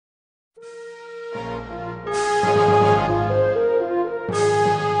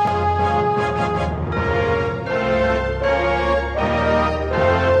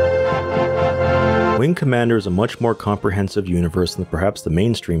Wing Commander is a much more comprehensive universe than perhaps the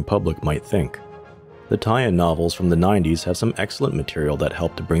mainstream public might think. The tie-in novels from the 90s have some excellent material that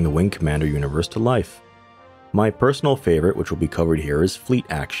helped to bring the Wing Commander universe to life. My personal favorite, which will be covered here, is Fleet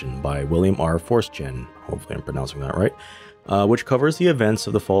Action by William R. Forstchen, hopefully I'm pronouncing that right, which covers the events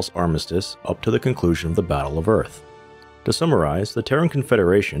of the False Armistice up to the conclusion of the Battle of Earth. To summarize, the Terran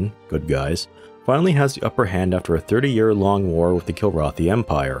Confederation, good guys, finally has the upper hand after a 30-year-long war with the Kilrathi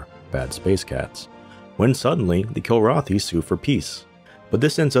Empire, bad space cats, when suddenly the Kilrathi sue for peace. But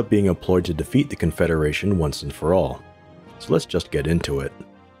this ends up being a ploy to defeat the Confederation once and for all. So let's just get into it.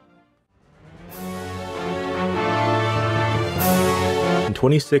 In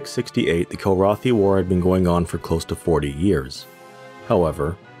 2668, the Kilrathi War had been going on for close to 40 years.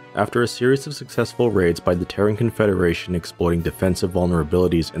 However, after a series of successful raids by the Terran Confederation exploiting defensive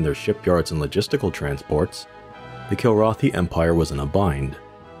vulnerabilities in their shipyards and logistical transports, the Kilrathi Empire was in a bind.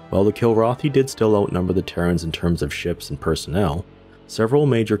 While the Kilrathi did still outnumber the Terrans in terms of ships and personnel, several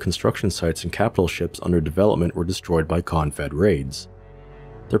major construction sites and capital ships under development were destroyed by Confed raids.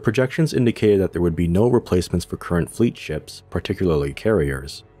 Their projections indicated that there would be no replacements for current fleet ships, particularly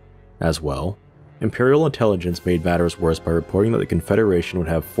carriers. As well, Imperial intelligence made matters worse by reporting that the Confederation would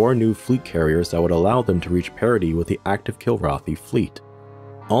have 4 new fleet carriers that would allow them to reach parity with the active Kilrathi fleet.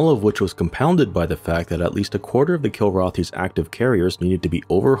 All of which was compounded by the fact that at least a quarter of the Kilrathi's active carriers needed to be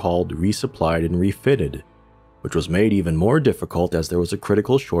overhauled, resupplied, and refitted, which was made even more difficult as there was a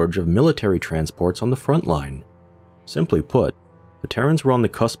critical shortage of military transports on the front line. Simply put, the Terrans were on the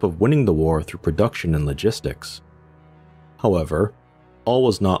cusp of winning the war through production and logistics. However, all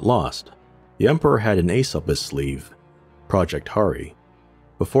was not lost. The Emperor had an ace up his sleeve, Project Hari.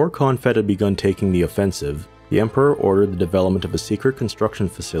 Before Confed had begun taking the offensive, the Emperor ordered the development of a secret construction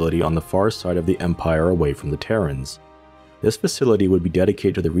facility on the far side of the Empire away from the Terrans. This facility would be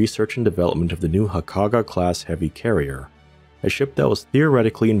dedicated to the research and development of the new Hakaga-class heavy carrier, a ship that was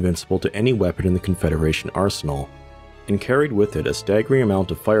theoretically invincible to any weapon in the Confederation arsenal, and carried with it a staggering amount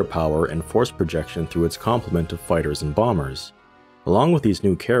of firepower and force projection through its complement of fighters and bombers. Along with these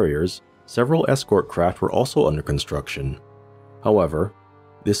new carriers, several escort craft were also under construction. However,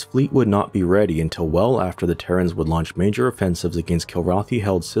 this fleet would not be ready until well after the Terrans would launch major offensives against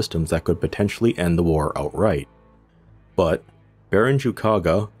Kilrathi-held systems that could potentially end the war outright. But Baron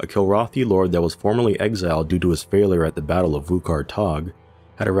Jukaga, a Kilrathi lord that was formerly exiled due to his failure at the Battle of Vukar Tog,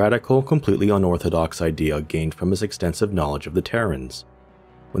 had a radical, completely unorthodox idea gained from his extensive knowledge of the Terrans.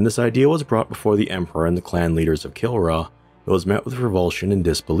 When this idea was brought before the Emperor and the clan leaders of Kilra, it was met with revulsion and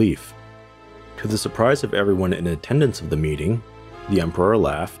disbelief. To the surprise of everyone in attendance of the meeting, the Emperor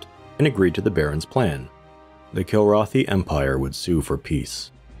laughed and agreed to the Baron's plan. The Kilrathi Empire would sue for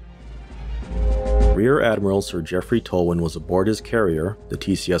peace. Rear Admiral Sir Geoffrey Tolwyn was aboard his carrier, the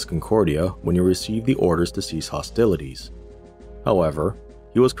TCS Concordia, when he received the orders to cease hostilities. However,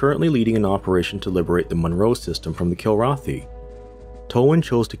 he was currently leading an operation to liberate the Monroe system from the Kilrathi. Tolwyn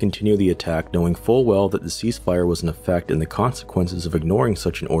chose to continue the attack knowing full well that the ceasefire was in effect and the consequences of ignoring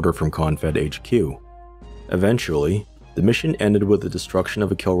such an order from Confed HQ. Eventually, the mission ended with the destruction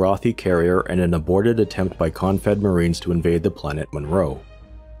of a Kilrathi carrier and an aborted attempt by Confed Marines to invade the planet Monroe.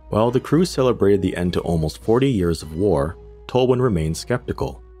 While the crew celebrated the end to almost 40 years of war, Tolwyn remained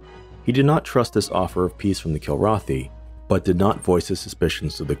skeptical. He did not trust this offer of peace from the Kilrathi, but did not voice his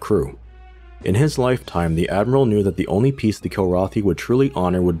suspicions to the crew. In his lifetime, the Admiral knew that the only peace the Kilrathi would truly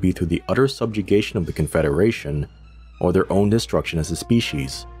honor would be through the utter subjugation of the Confederation, or their own destruction as a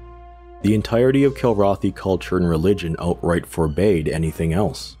species. The entirety of Kilrathi culture and religion outright forbade anything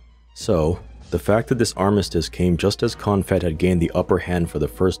else. So, the fact that this armistice came just as Confed had gained the upper hand for the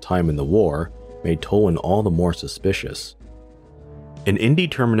first time in the war made Tolwyn all the more suspicious. An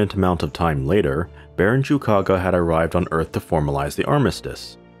indeterminate amount of time later, Baron Jukaga had arrived on Earth to formalize the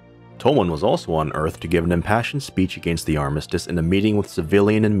armistice. Tolwyn was also on Earth to give an impassioned speech against the armistice in a meeting with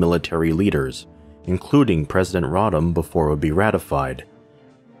civilian and military leaders, including President Rodham before it would be ratified.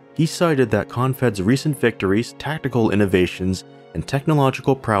 He cited that Confed's recent victories, tactical innovations, and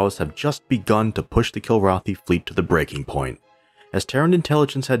technological prowess have just begun to push the Kilrathi fleet to the breaking point, as Terran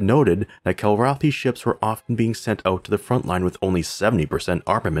intelligence had noted that Kilrathi ships were often being sent out to the front line with only 70%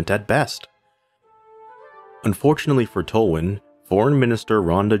 armament at best. Unfortunately for Tolwyn, Foreign Minister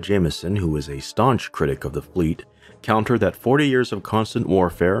Rhonda Jameson, who is a staunch critic of the fleet, countered that 40 years of constant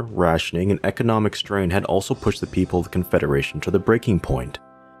warfare, rationing, and economic strain had also pushed the people of the Confederation to the breaking point.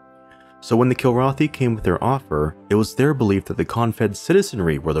 So when the Kilrathi came with their offer, it was their belief that the Confed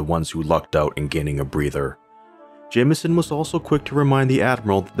citizenry were the ones who lucked out in gaining a breather. Jameson was also quick to remind the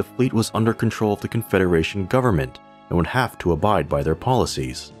Admiral that the fleet was under control of the Confederation government and would have to abide by their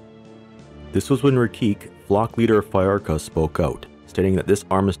policies. This was when Rakik, flock leader Firekka, spoke out, stating that this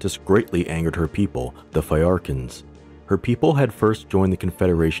armistice greatly angered her people, the Firekkans. Her people had first joined the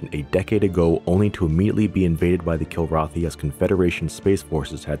Confederation a decade ago, only to immediately be invaded by the Kilrathi as Confederation space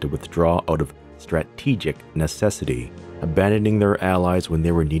forces had to withdraw out of strategic necessity, abandoning their allies when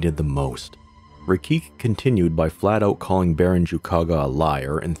they were needed the most. Rakik continued by flat-out calling Baron Jukaga a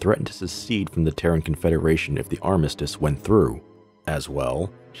liar and threatened to secede from the Terran Confederation if the armistice went through. As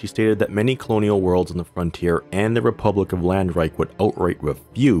well, she stated that many colonial worlds on the frontier and the Republic of Landreich would outright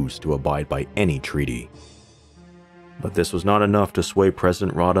refuse to abide by any treaty. But this was not enough to sway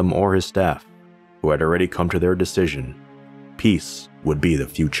President Rodham or his staff, who had already come to their decision. Peace would be the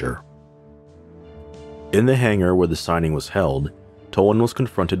future. In the hangar where the signing was held, Towan was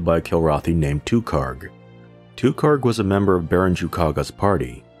confronted by a Kilrathi named Tukarg. Tukarg was a member of Baron Jukaga's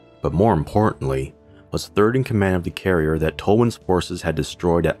party, but more importantly, was third in command of the carrier that Towan's forces had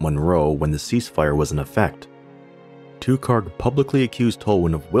destroyed at Monroe when the ceasefire was in effect. Tukarg publicly accused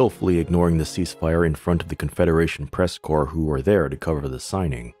Towan of willfully ignoring the ceasefire in front of the Confederation press corps who were there to cover the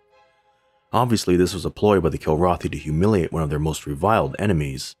signing. Obviously, this was a ploy by the Kilrathi to humiliate one of their most reviled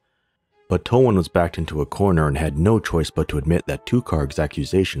enemies, but Towan was backed into a corner and had no choice but to admit that Tukarg's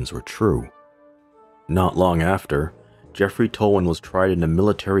accusations were true. Not long after, Jeffrey Towan was tried in a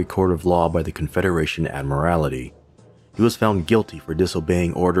military court of law by the Confederation Admiralty. He was found guilty for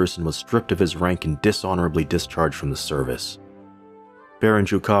disobeying orders and was stripped of his rank and dishonorably discharged from the service. Baron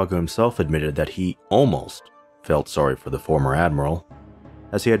Jukaga himself admitted that he almost felt sorry for the former admiral,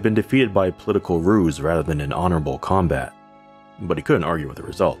 as he had been defeated by political ruse rather than in honorable combat. But he couldn't argue with the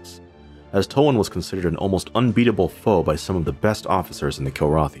results, as Towan was considered an almost unbeatable foe by some of the best officers in the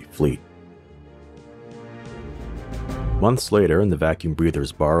Kilrathi fleet. Months later, in the Vacuum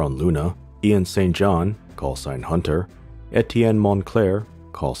Breathers bar on Luna, Ian St. John, callsign Hunter, Etienne Montclair,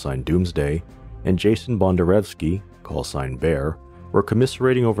 callsign Doomsday, and Jason Bondarevsky, callsign Bear, were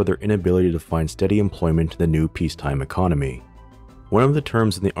commiserating over their inability to find steady employment in the new peacetime economy. One of the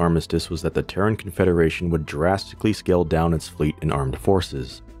terms in the armistice was that the Terran Confederation would drastically scale down its fleet and armed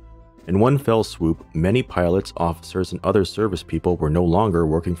forces. In one fell swoop, many pilots, officers, and other service people were no longer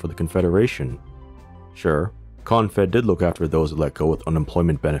working for the Confederation. Sure, Confed did look after those let go with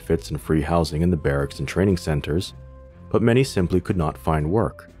unemployment benefits and free housing in the barracks and training centers, but many simply could not find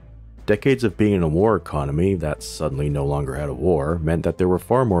work. Decades of being in a war economy that suddenly no longer had a war meant that there were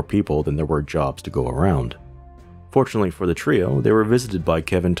far more people than there were jobs to go around. Fortunately for the trio, they were visited by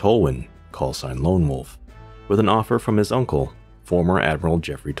Kevin Tolwyn, callsign Lone Wolf, with an offer from his uncle, former Admiral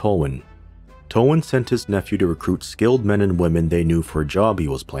Jeffrey Tolwyn. Tolwyn sent his nephew to recruit skilled men and women they knew for a job he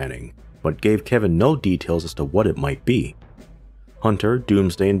was planning, but gave Kevin no details as to what it might be. Hunter,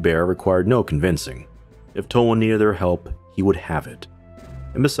 Doomsday, and Bear required no convincing. If Tolwyn needed their help, he would have it.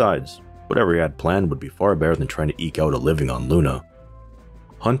 And besides, whatever he had planned would be far better than trying to eke out a living on Luna.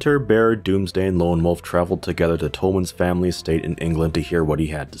 Hunter, Bear, Doomsday, and Lone Wolf traveled together to Tolwyn's family estate in England to hear what he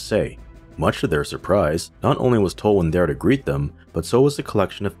had to say. Much to their surprise, not only was Tolwyn there to greet them, but so was a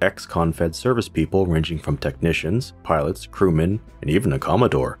collection of ex-Confed service people ranging from technicians, pilots, crewmen, and even a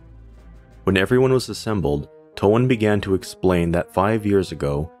Commodore. When everyone was assembled, Tolwyn began to explain that 5 years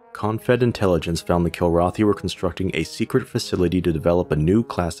ago, Confed intelligence found the Kilrathi were constructing a secret facility to develop a new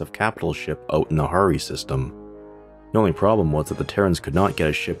class of capital ship out in the Hari system. The only problem was that the Terrans could not get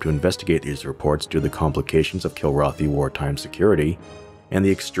a ship to investigate these reports due to the complications of Kilrathi wartime security, and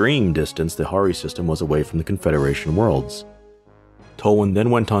the extreme distance the Hari system was away from the Confederation worlds. Tolwyn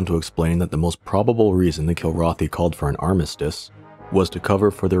then went on to explain that the most probable reason the Kilrathi called for an armistice was to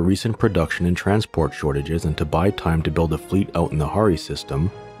cover for their recent production and transport shortages and to buy time to build a fleet out in the Hari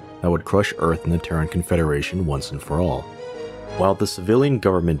system that would crush Earth and the Terran Confederation once and for all. While the civilian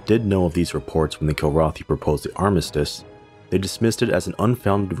government did know of these reports when the Kilrathi proposed the armistice, they dismissed it as an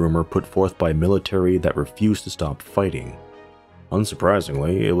unfounded rumor put forth by a military that refused to stop fighting.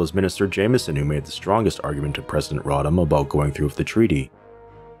 Unsurprisingly, it was Minister Jameson who made the strongest argument to President Rodham about going through with the treaty,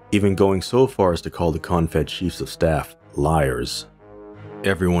 even going so far as to call the Confed Chiefs of Staff liars.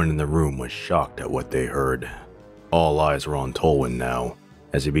 Everyone in the room was shocked at what they heard. All eyes were on Tolwyn now,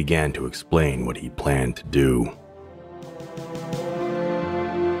 as he began to explain what he planned to do.